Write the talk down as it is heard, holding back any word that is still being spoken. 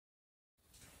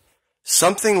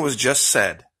Something was just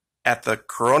said at the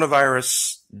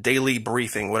coronavirus daily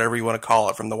briefing, whatever you want to call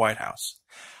it, from the White House,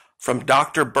 from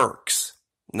Dr. Birx,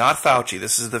 not Fauci.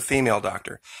 This is the female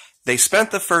doctor. They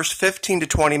spent the first 15 to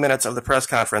 20 minutes of the press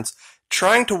conference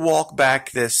trying to walk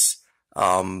back this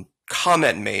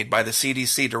comment made by the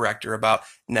CDC director about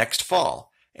next fall.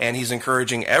 And he's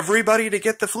encouraging everybody to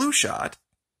get the flu shot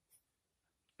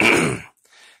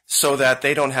so that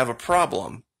they don't have a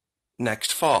problem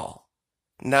next fall.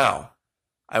 Now,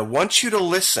 I want you to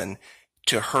listen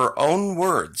to her own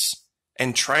words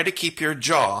and try to keep your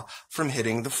jaw from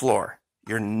hitting the floor.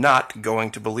 You're not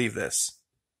going to believe this.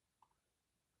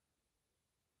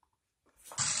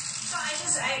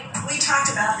 We talked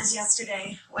about this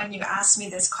yesterday when you asked me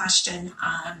this question,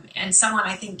 and someone,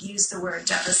 I think, used the word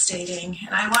devastating.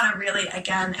 And I want to really,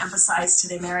 again, emphasize to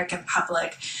the American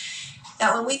public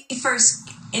that when we first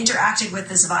interacted with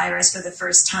this virus for the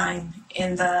first time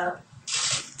in the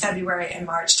February and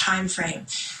March timeframe,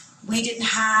 we didn't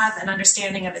have an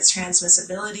understanding of its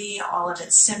transmissibility, all of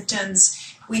its symptoms.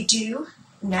 We do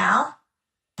now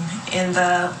in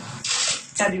the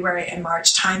February and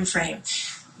March timeframe.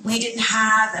 We didn't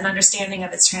have an understanding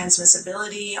of its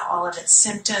transmissibility, all of its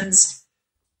symptoms.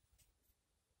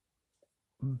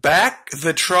 Back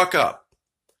the truck up.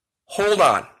 Hold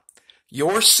on.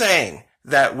 You're saying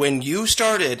that when you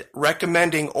started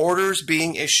recommending orders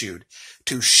being issued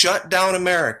to shut down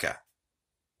America,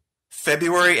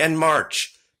 February and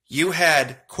March, you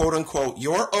had, quote unquote,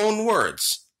 your own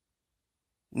words,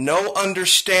 no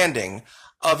understanding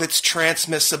of its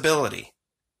transmissibility.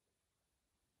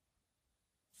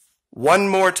 One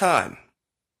more time.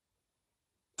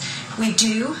 We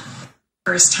do,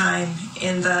 first time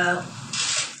in the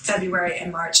February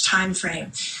and March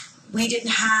timeframe, we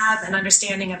didn't have an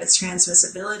understanding of its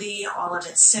transmissibility, all of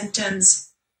its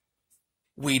symptoms.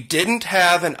 We didn't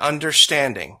have an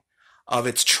understanding of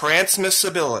its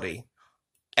transmissibility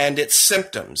and its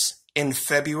symptoms in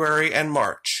February and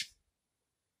March.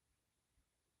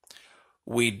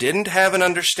 We didn't have an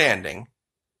understanding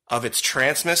of its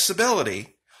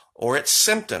transmissibility or its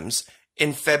symptoms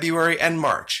in February and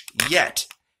March, yet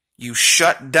you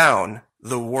shut down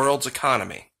the world's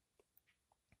economy.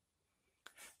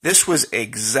 This was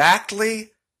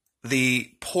exactly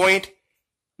the point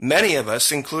many of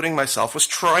us, including myself, was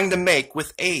trying to make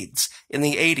with AIDS in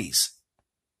the 80s.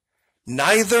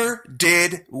 Neither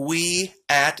did we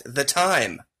at the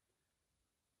time.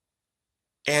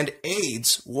 And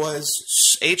HIV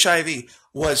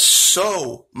was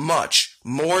so much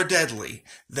more deadly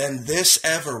than this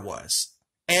ever was,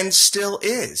 and still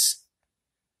is.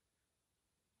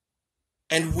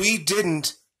 And we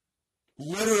didn't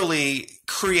literally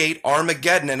create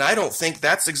Armageddon, and I don't think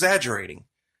that's exaggerating,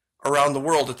 around the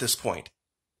world at this point.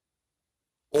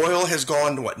 Oil has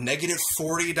gone to, what, negative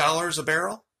 $40 a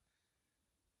barrel?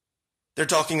 They're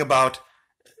talking about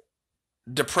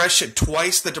depression,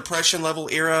 twice the depression level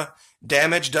era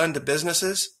damage done to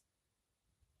businesses.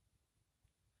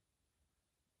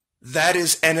 That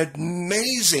is an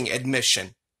amazing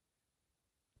admission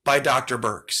by Dr.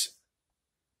 Birx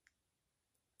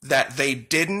that they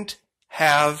didn't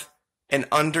have an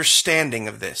understanding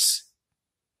of this.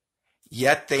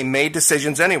 Yet they made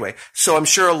decisions anyway. So I'm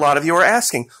sure a lot of you are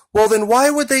asking, well, then why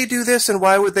would they do this and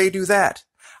why would they do that?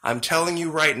 I'm telling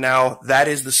you right now, that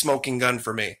is the smoking gun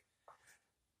for me.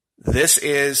 This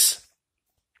is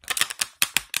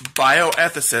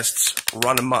bioethicists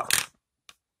run amok.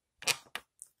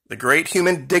 The great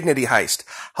human dignity heist.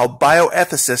 How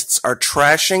bioethicists are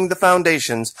trashing the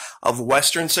foundations of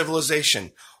Western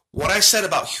civilization. What I said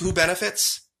about who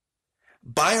benefits,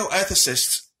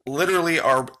 bioethicists literally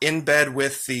are in bed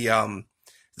with the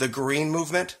green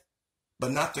movement,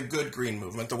 but not the good green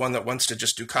movement, the one that wants to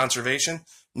just do conservation.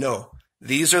 No,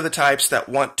 these are the types that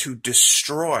want to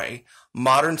destroy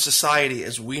modern society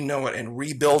as we know it and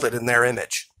rebuild it in their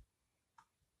image.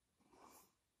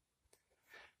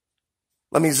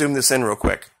 Let me zoom this in real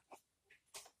quick.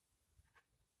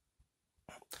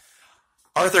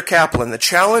 Arthur Caplan, the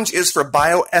challenge is for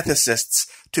bioethicists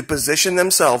to position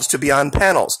themselves to be on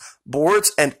panels,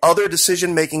 boards, and other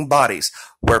decision-making bodies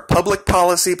where public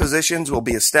policy positions will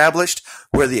be established,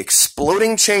 where the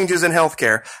exploding changes in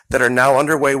healthcare that are now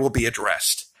underway will be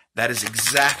addressed. That is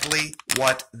exactly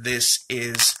what this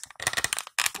is.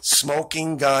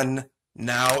 Smoking gun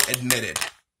now admitted.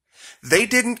 They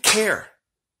didn't care.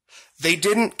 They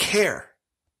didn't care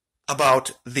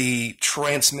about the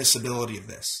transmissibility of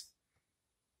this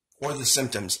or the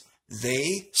symptoms.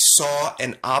 They saw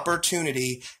an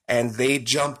opportunity and they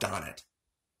jumped on it.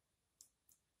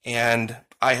 And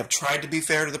I have tried to be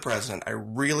fair to the president. I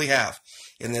really have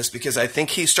in this because I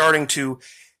think he's starting to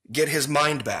get his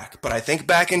mind back. But I think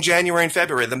back in January and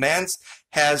February, the man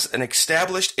has an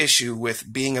established issue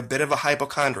with being a bit of a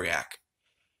hypochondriac.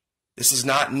 This is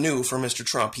not new for Mr.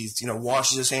 Trump. He's,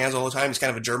 washes his hands all the time. He's kind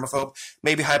of a germaphobe.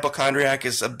 Maybe hypochondriac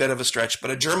is a bit of a stretch,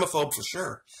 but a germaphobe for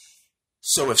sure.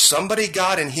 So if somebody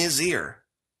got in his ear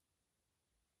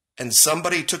and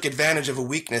somebody took advantage of a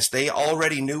weakness they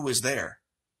already knew was there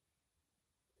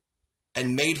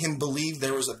and made him believe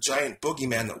there was a giant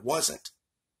boogeyman that wasn't,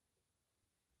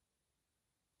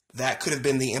 that could have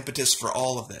been the impetus for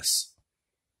all of this.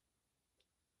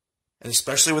 And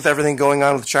especially with everything going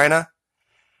on with China,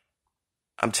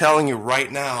 I'm telling you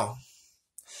right now,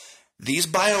 these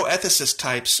bioethicist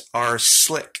types are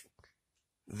slick.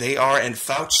 They are, and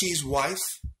Fauci's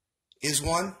wife is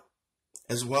one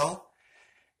as well.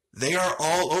 They are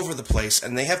all over the place,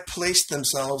 and they have placed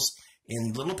themselves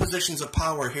in little positions of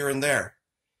power here and there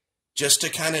just to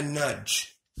kind of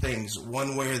nudge things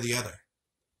one way or the other.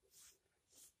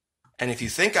 And if you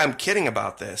think I'm kidding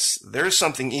about this, there's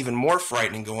something even more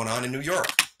frightening going on in New York.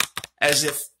 As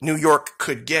if New York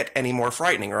could get any more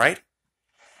frightening, right?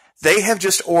 They have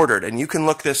just ordered, and you can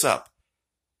look this up,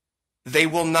 they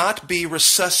will not be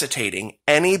resuscitating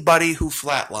anybody who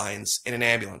flatlines in an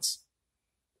ambulance.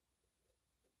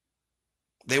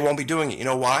 They won't be doing it. You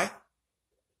know why?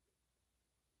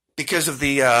 Because of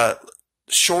the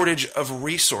shortage of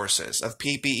resources, of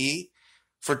PPE,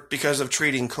 because of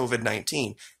treating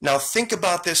COVID-19. Now think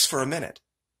about this for a minute.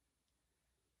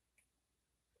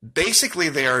 Basically,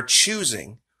 they are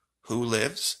choosing who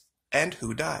lives and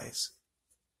who dies.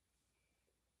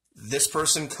 This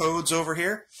person codes over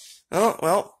here. Oh,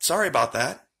 well, sorry about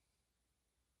that.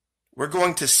 We're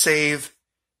going to save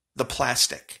the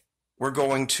plastic. We're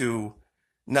going to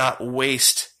not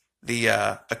waste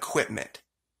the equipment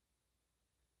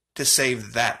to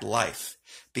save that life,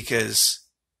 because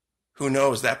who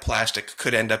knows, that plastic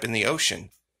could end up in the ocean.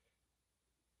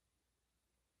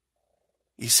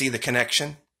 You see the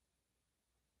connection?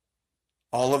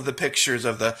 All of the pictures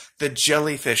of the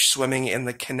jellyfish swimming in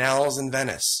the canals in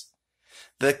Venice,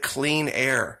 the clean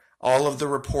air, all of the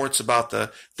reports about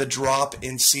the drop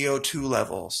in CO2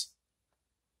 levels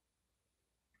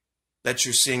that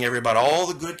you're seeing everybody, all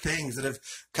the good things that have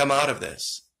come out of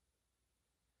this.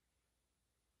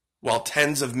 While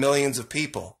tens of millions of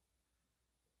people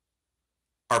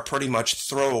are pretty much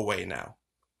throwaway now.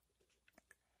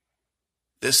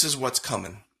 This is what's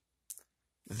coming.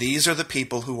 These are the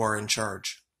people who are in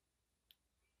charge.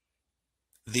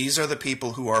 These are the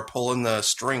people who are pulling the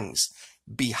strings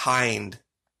behind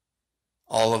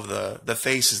all of the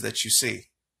faces that you see.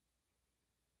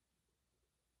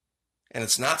 And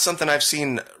it's not something I've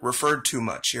seen referred to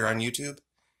much here on YouTube.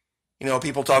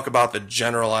 People talk about the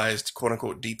generalized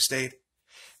quote-unquote deep state.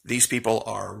 These people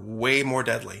are way more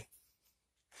deadly,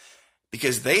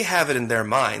 because they have it in their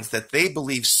minds that they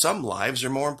believe some lives are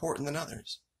more important than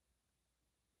others.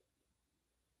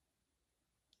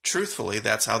 Truthfully,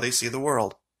 that's how they see the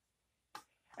world.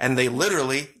 And they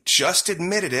literally just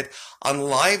admitted it on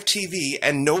live TV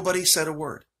and nobody said a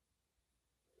word.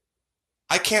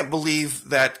 I can't believe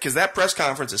that, because that press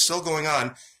conference is still going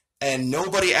on and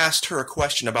nobody asked her a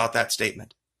question about that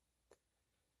statement.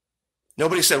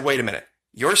 Nobody said, wait a minute,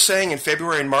 you're saying in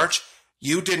February and March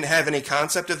you didn't have any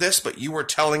concept of this, but you were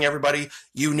telling everybody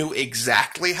you knew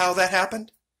exactly how that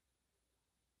happened?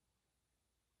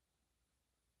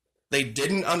 They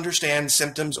didn't understand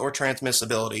symptoms or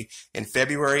transmissibility in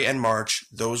February and March.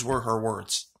 Those were her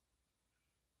words.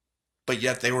 But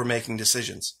yet they were making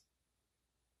decisions.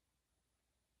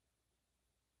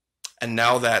 And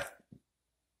now that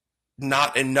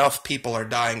not enough people are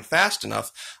dying fast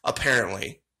enough,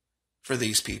 apparently, for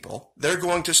these people, they're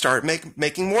going to start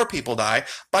making more people die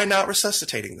by not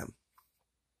resuscitating them.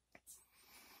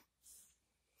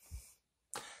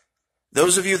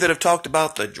 Those of you that have talked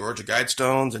about the Georgia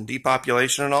Guidestones and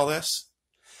depopulation and all this,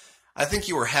 I think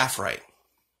you were half right.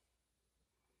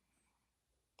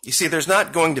 You see, there's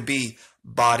not going to be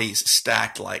bodies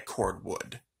stacked like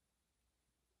cordwood.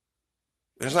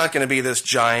 There's not going to be this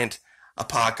giant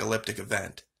apocalyptic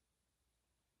event.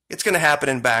 It's going to happen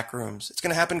in back rooms. It's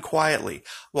going to happen quietly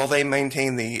while they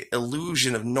maintain the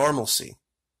illusion of normalcy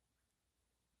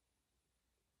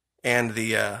and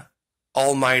the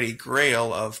almighty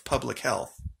grail of public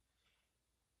health.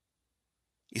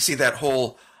 You see that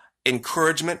whole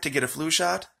encouragement to get a flu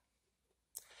shot?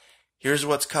 Here's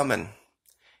what's coming.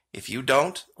 If you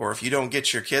don't, or if you don't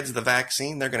get your kids the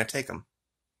vaccine, they're going to take them.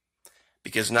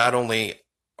 Because not only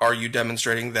are you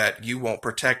demonstrating that you won't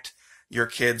protect your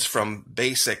kids from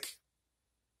basic,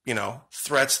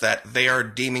 threats that they are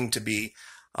deeming to be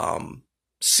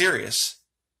serious,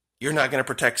 you're not going to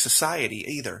protect society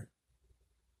either.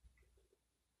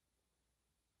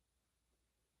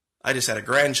 I just had a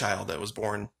grandchild that was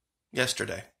born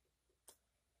yesterday.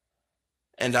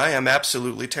 And I am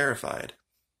absolutely terrified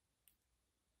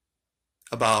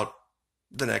about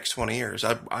the next 20 years.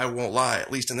 I won't lie,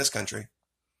 at least in this country.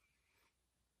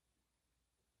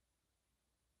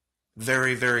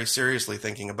 Very, very seriously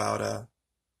thinking about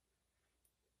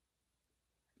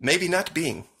maybe not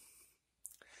being.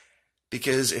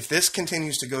 Because if this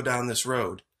continues to go down this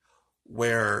road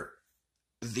where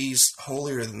these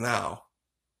holier-than-thou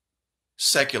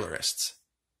secularists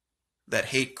that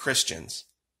hate Christians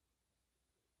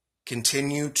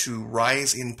continue to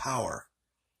rise in power,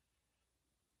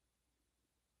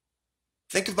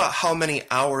 think about how many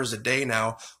hours a day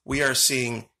now we are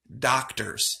seeing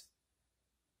doctors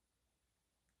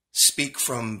speak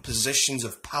from positions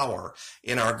of power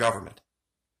in our government.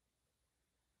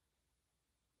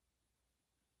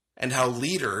 And how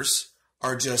leaders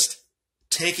are just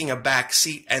taking a back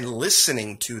seat and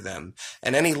listening to them.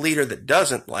 And any leader that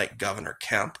doesn't like Governor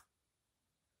Kemp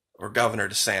or Governor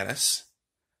DeSantis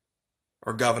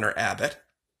or Governor Abbott,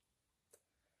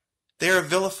 they are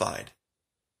vilified.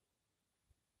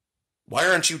 Why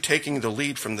aren't you taking the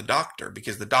lead from the doctor?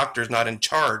 Because the doctor's not in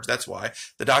charge. That's why.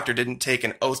 The doctor didn't take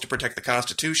an oath to protect the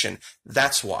Constitution.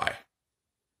 That's why.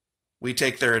 We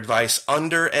take their advice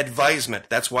under advisement.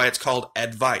 That's why it's called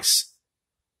advice.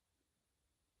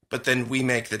 But then we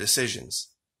make the decisions.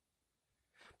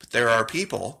 But there are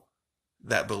people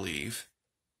that believe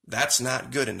that's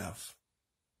not good enough.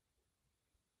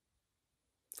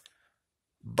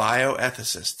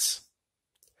 Bioethicists.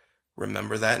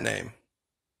 Remember that name.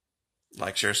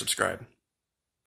 Like, share, subscribe.